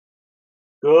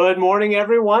Good morning,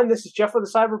 everyone. This is Jeff with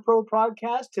the Cyber Pro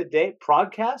podcast. Today,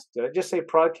 podcast? Did I just say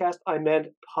podcast? I meant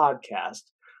podcast.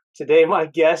 Today, my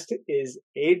guest is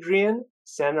Adrian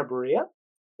Sanabria,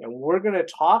 and we're going to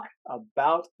talk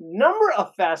about a number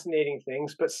of fascinating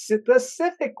things, but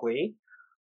specifically,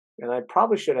 and I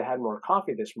probably should have had more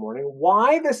coffee this morning,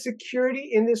 why the security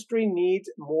industry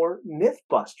needs more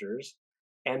mythbusters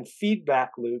and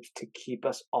feedback loops to keep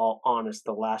us all honest.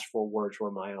 The last four words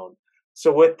were my own.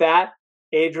 So with that,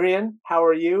 Adrian, how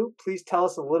are you? Please tell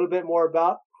us a little bit more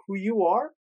about who you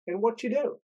are and what you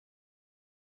do.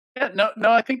 Yeah, no,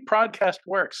 I think podcast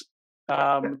works.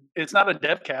 It's not a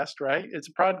devcast, right? It's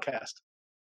a podcast.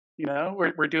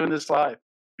 We're doing this live.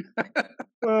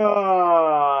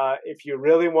 If you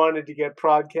really wanted to get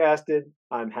broadcasted,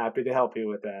 I'm happy to help you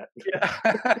with that.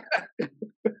 Yeah,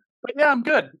 but yeah, I'm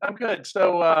good. I'm good.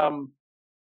 So,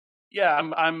 yeah,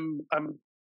 I'm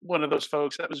one of those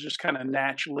folks that was just kind of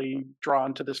naturally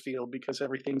drawn to this field because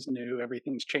everything's new,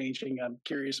 everything's changing. I'm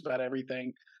curious about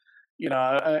everything.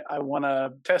 I want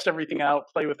to test everything out,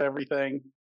 play with everything.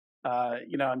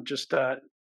 I'm just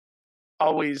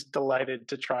always delighted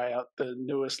to try out the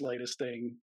newest, latest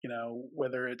thing.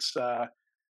 Whether it's like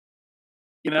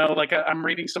I'm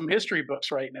reading some history books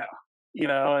right now.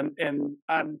 And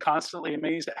I'm constantly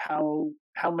amazed at how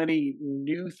many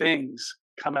new things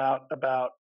come out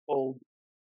about old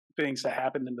things that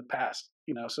happened in the past.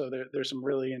 So there's some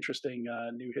really interesting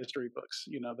new history books.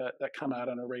 That come out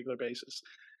on a regular basis.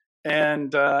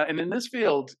 And in this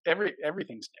field,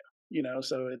 everything's new.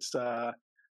 So it's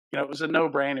it was a no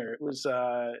brainer. It was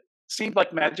seemed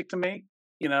like magic to me.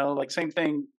 Like same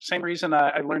thing, same reason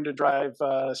I learned to drive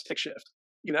stick shift.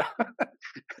 You know,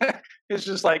 it's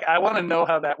just like I want to know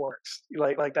how that works.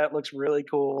 Like that looks really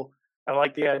cool. I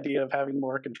like the idea of having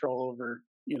more control over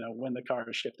when the car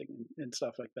is shifting and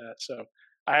stuff like that. So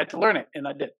I had to learn it, and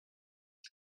I did.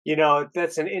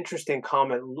 That's an interesting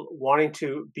comment, wanting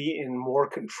to be in more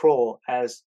control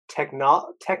as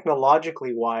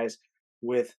technologically wise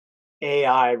with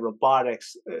AI,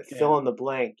 robotics, fill Yeah, in the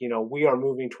blank. We are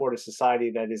moving toward a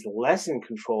society that is less in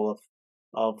control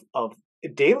of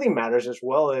daily matters as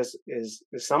well as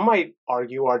some might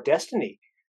argue our destiny,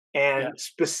 and yeah.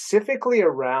 specifically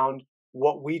around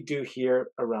what we do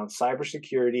here around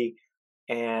cybersecurity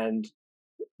and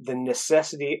the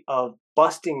necessity of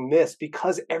busting myths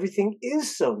because everything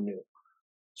is so new.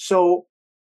 So,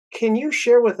 can you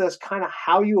share with us kind of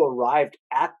how you arrived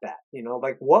at that?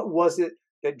 Like what was it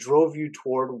that drove you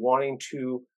toward wanting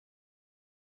to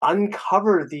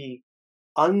uncover the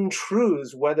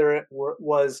untruths, whether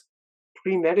was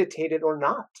premeditated or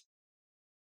not?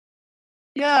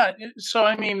 Yeah, so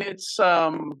I mean,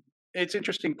 it's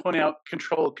interesting pointing out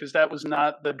control because that was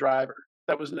not the driver.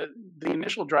 That was the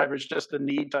initial driver is just the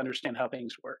need to understand how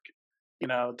things work.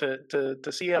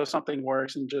 To see how something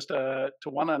works and just to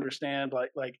want to understand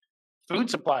like food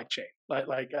supply chain.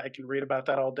 Like I can read about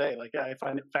that all day. Like I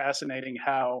find it fascinating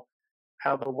how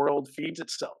the world feeds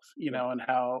itself. And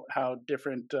how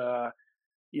different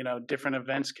different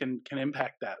events can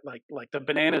impact that. Like the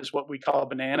banana is what we call a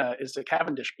banana is a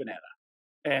Cavendish banana,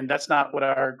 and that's not what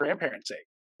our grandparents ate.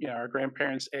 Our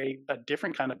grandparents ate a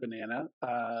different kind of banana,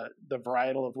 the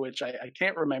varietal of which I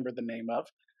can't remember the name of,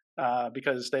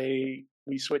 because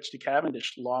we switched to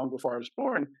Cavendish long before I was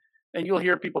born. And you'll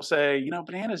hear people say,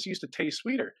 bananas used to taste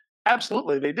sweeter.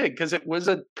 Absolutely, they did because it was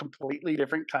a completely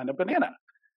different kind of banana.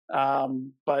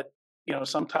 But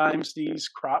sometimes these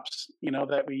crops,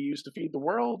 that we use to feed the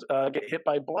world, get hit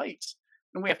by blights,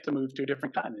 and we have to move to a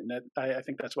different kind. And that I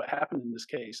think that's what happened in this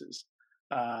case is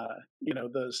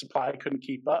the supply couldn't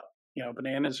keep up.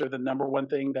 Bananas are the number one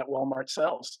thing that Walmart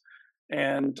sells,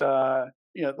 and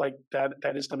like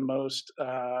that is the most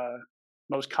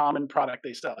common product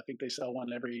they sell. I think they sell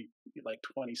one every like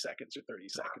 20 seconds or 30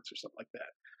 seconds or something like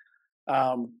that.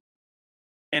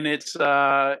 And it's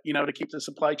to keep the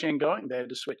supply chain going, they had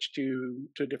to switch to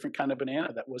a different kind of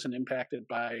banana that wasn't impacted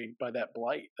by that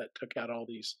blight that took out all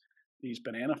these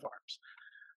banana farms.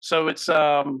 So it's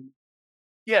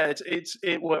yeah,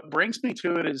 what brings me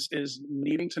to it is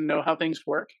needing to know how things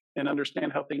work and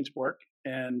understand how things work.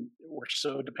 And we're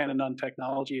so dependent on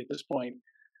technology at this point.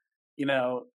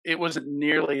 It wasn't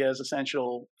nearly as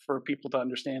essential for people to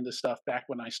understand this stuff back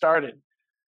when I started.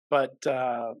 But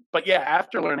yeah,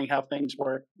 after learning how things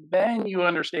work, then you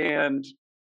understand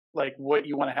like what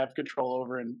you want to have control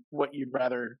over and what you'd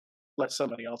rather let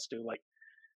somebody else do. Like,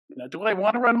 do I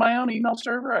want to run my own email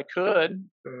server? I could,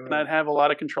 and I'd have a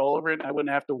lot of control over it. And I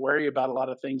wouldn't have to worry about a lot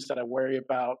of things that I worry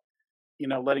about,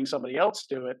 letting somebody else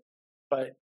do it. But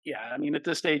yeah, I mean, at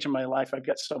this stage in my life, I've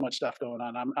got so much stuff going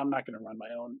on. I'm not going to run my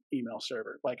own email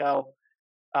server. Like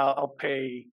I'll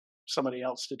pay somebody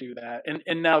else to do that.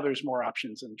 And now there's more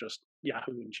options than just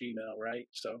Yahoo and Gmail, right?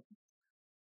 So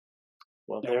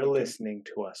Well, now they're we can. listening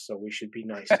to us, so we should be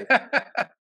nice to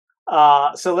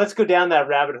them. So let's go down that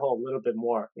rabbit hole a little bit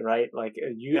more, right? Like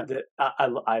Yeah.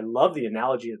 I love the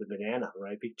analogy of the banana,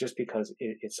 right? Just because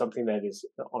it's something that is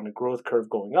on a growth curve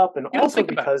going up, and You don't also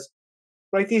think about it. because,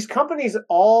 right, these companies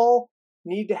all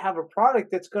need to have a product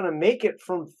that's going to make it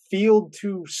from field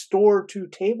to store to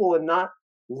table and not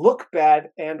look bad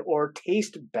and or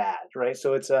taste bad, right?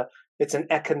 So it's an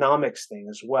economics thing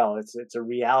as well. It's a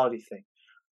reality thing.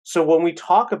 So when we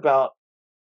talk about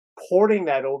porting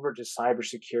that over to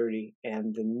cybersecurity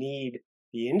and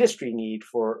the industry need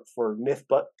for myth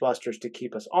busters to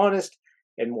keep us honest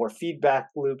and more feedback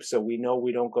loops, so we know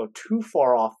we don't go too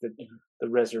far off the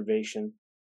reservation.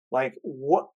 Like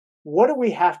what do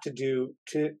we have to do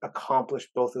to accomplish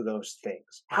both of those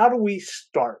things? How do we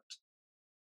start?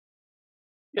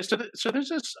 Yeah, so there's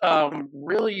this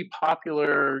really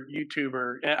popular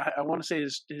YouTuber. I want to say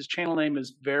his channel name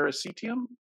is Veracitium.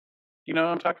 You know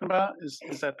what I'm talking about? Is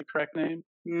that the correct name?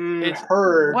 It's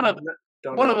Heard, one of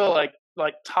don't one of know. the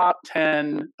like top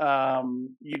 10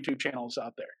 YouTube channels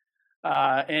out there.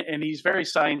 And he's very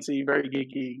sciencey, very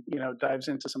geeky. You know, dives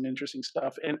into some interesting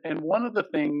stuff. And one of the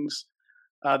things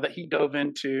that he dove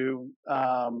into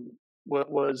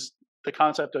was the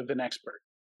concept of an expert.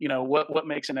 You know, what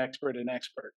makes an expert an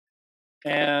expert?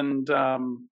 And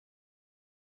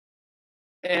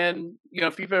and you know,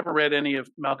 if you've ever read any of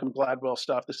Malcolm Gladwell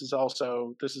stuff, this is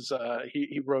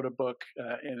he wrote a book,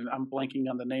 and I'm blanking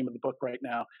on the name of the book right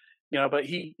now. You know, but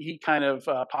he kind of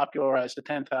popularized the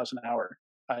 10,000 hour,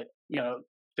 you know,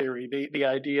 theory. The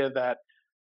idea that,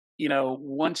 you know,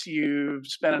 once you've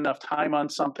spent enough time on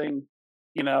something,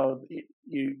 you know,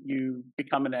 you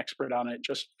become an expert on it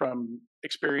just from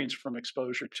experience, from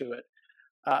exposure to it.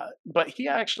 But he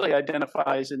actually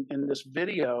identifies in this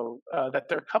video that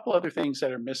there are a couple other things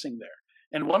that are missing there.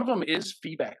 And one of them is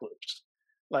feedback loops.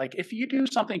 Like if you do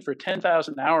something for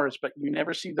 10,000 hours, but you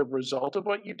never see the result of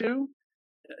what you do,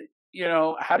 you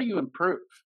know, how do you improve?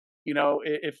 You know,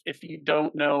 if you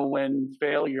don't know when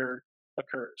failure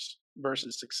occurs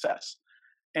versus success.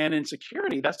 And in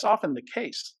security, that's often the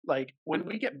case. Like when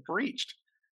we get breached,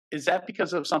 is that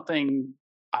because of something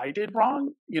I did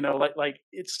wrong? You know, like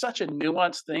it's such a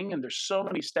nuanced thing, and there's so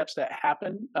many steps that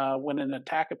happen when an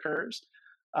attack occurs.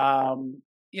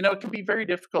 You know, it can be very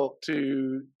difficult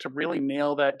to really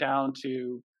nail that down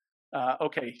to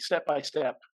okay, step by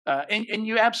step. And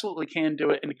you absolutely can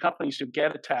do it. In the companies who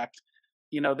get attacked,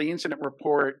 you know, the incident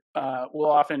report will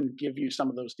often give you some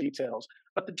of those details,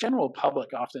 but the general public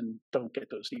often don't get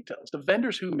those details. The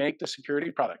vendors who make the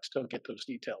security products don't get those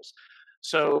details.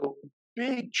 So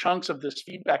big chunks of this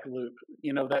feedback loop,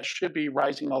 you know, that should be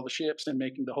rising all the ships and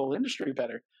making the whole industry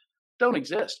better, don't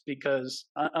exist because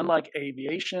unlike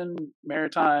aviation,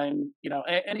 maritime, you know,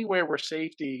 anywhere where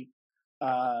safety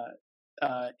uh,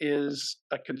 is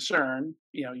a concern,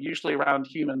 you know, usually around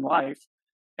human life,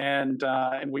 and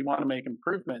we want to make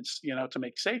improvements, you know, to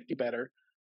make safety better.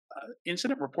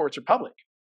 Incident reports are public.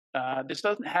 This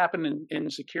doesn't happen in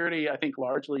security, I think,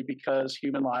 largely because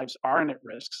human lives aren't at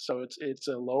risk, so it's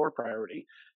a lower priority.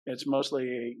 It's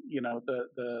mostly, you know,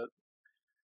 the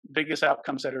biggest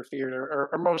outcomes that are feared are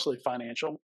mostly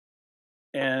financial,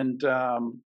 and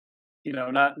you know,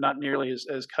 not nearly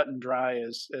as cut and dry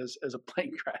as a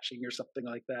plane crashing or something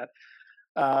like that.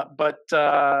 But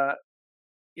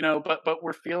you know, but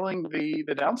we're feeling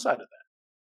the downside of that.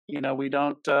 You know, we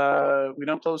don't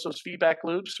close those feedback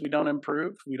loops. We don't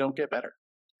improve. We don't get better.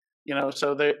 You know,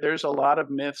 so there's a lot of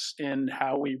myths in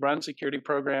how we run security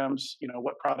programs. You know,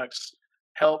 what products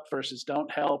help versus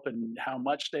don't help, and how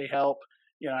much they help.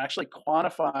 You know, actually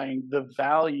quantifying the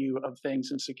value of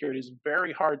things in security is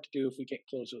very hard to do if we can't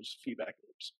close those feedback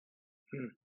loops.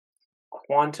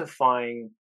 Quantifying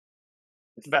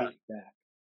the Value. feedback.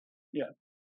 Yeah.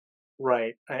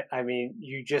 Right. I mean,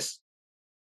 you just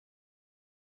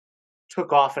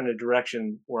took off in a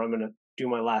direction where I'm going to do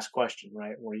my last question,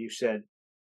 right? Where you said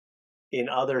in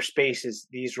other spaces,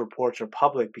 these reports are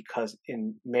public because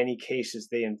in many cases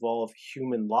they involve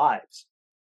human lives.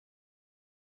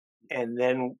 And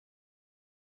then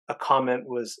a comment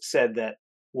was said that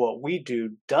what we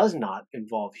do does not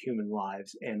involve human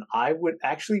lives. And I would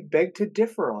actually beg to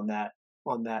differ on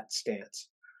that stance.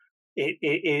 It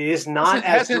is not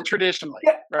as Hasn't traditionally,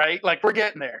 yeah, right? Like we're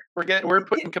getting there. We're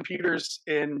putting computers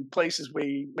in places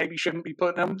we maybe shouldn't be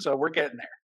putting them, so we're getting there.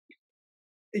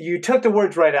 you took the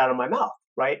words right out of my mouth,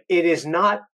 right? It is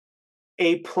not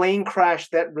a plane crash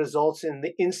that results in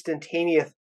the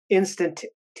instantaneous.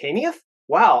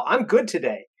 Wow, I'm good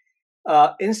today.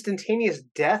 instantaneous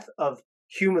death of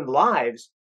human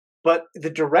lives, but the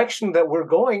direction that we're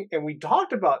going, and we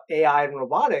talked about AI and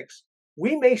robotics,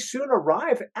 we may soon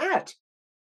arrive at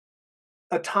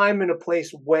a time and a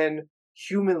place when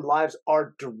human lives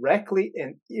are directly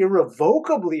and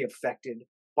irrevocably affected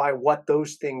by what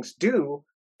those things do.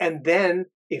 And then,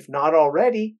 if not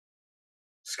already,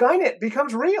 Skynet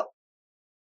becomes real.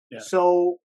 Yeah.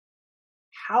 So,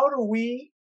 how do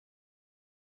we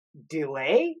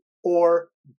delay or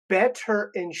better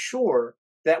ensure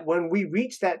that when we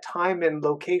reach that time and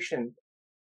location,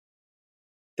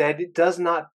 that it does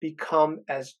not become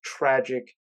as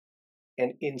tragic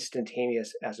and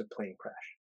instantaneous as a plane crash?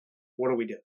 What do we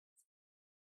do?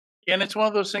 And it's one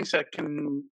of those things that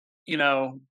can, you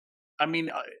know, I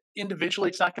mean, individually,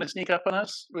 it's not going to sneak up on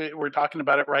us. We're talking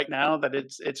about it right now that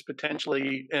it's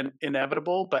potentially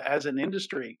inevitable, but as an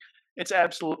industry, it's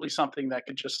absolutely something that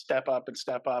could just step up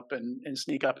and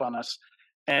sneak up on us.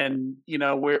 And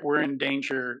we're in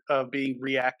danger of being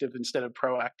reactive instead of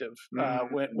proactive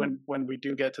when we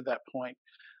do get to that point.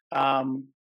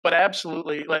 But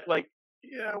absolutely,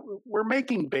 yeah, we're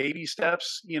making baby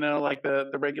steps. Like the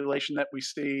regulation that we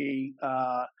see.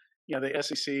 The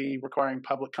SEC requiring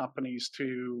public companies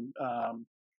to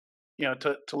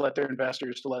to let their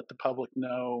investors, to let the public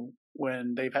know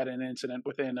when they've had an incident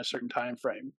within a certain time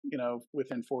frame.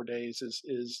 Within 4 days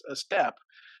is a step.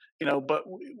 But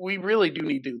we really do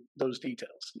need those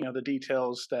details. The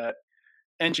details that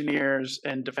engineers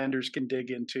and defenders can dig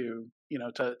into.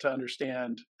 To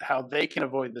understand how they can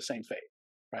avoid the same fate.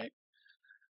 Right.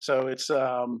 So it's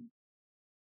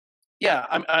yeah,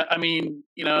 I mean,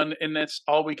 and that's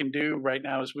all we can do right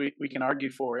now is we can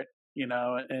argue for it,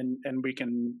 and we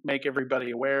can make everybody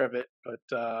aware of it. But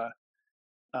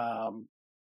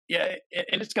yeah,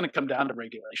 and it's going to come down to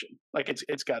regulation. Like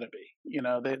it's got to be.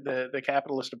 The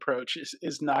capitalist approach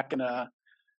is not gonna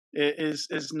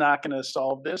is not gonna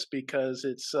solve this because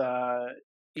it's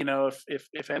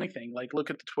if anything, like look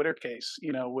at the Twitter case.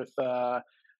 With I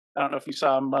don't know if you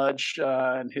saw Mudge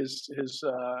and his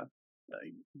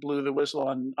blew the whistle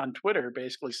on Twitter,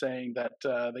 basically saying that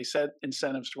they said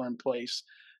incentives were in place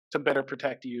to better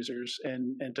protect users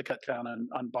and to cut down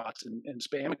on bots and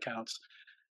spam accounts.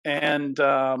 And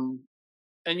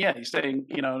yeah, he's saying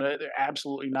they're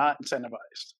absolutely not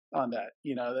incentivized on that.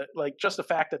 That, like just the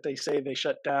fact that they say they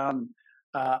shut down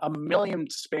 1 million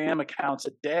spam accounts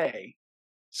a day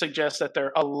suggests that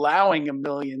they're allowing 1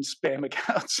 million spam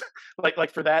accounts,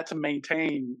 like for that to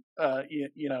maintain,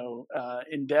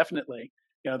 indefinitely.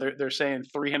 They're saying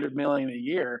 300 million a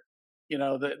year.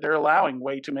 They're allowing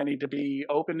way too many to be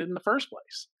opened in the first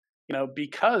place.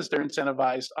 Because they're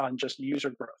incentivized on just user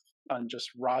growth, on just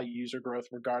raw user growth,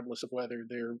 regardless of whether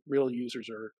they're real users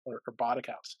or bot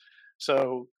accounts.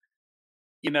 So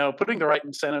putting the right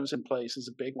incentives in place is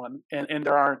a big one, and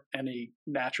there aren't any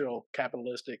natural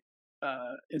capitalistic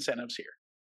incentives here,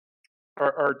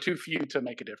 or too few to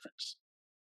make a difference.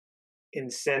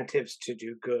 Incentives to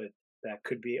do good. That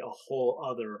could be a whole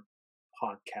other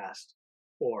podcast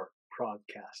or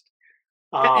podcast.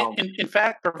 In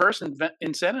fact, perverse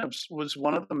incentives was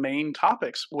one of the main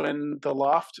topics when the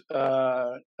Loft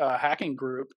hacking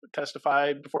group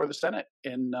testified before the Senate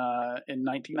in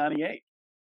 1998.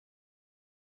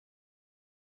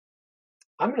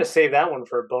 I'm going to save that one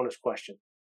for a bonus question.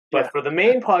 But for the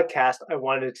main podcast, I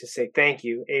wanted to say thank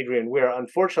you, Adrian. We are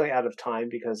unfortunately out of time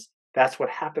because that's what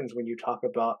happens when you talk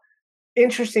about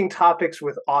interesting topics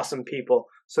with awesome people.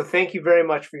 So thank you very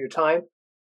much for your time.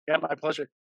 Yeah, my pleasure.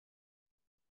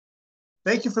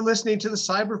 Thank you for listening to the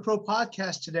Cyber Pro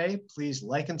podcast today. Please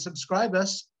like and subscribe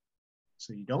us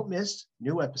so you don't miss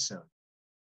new episodes.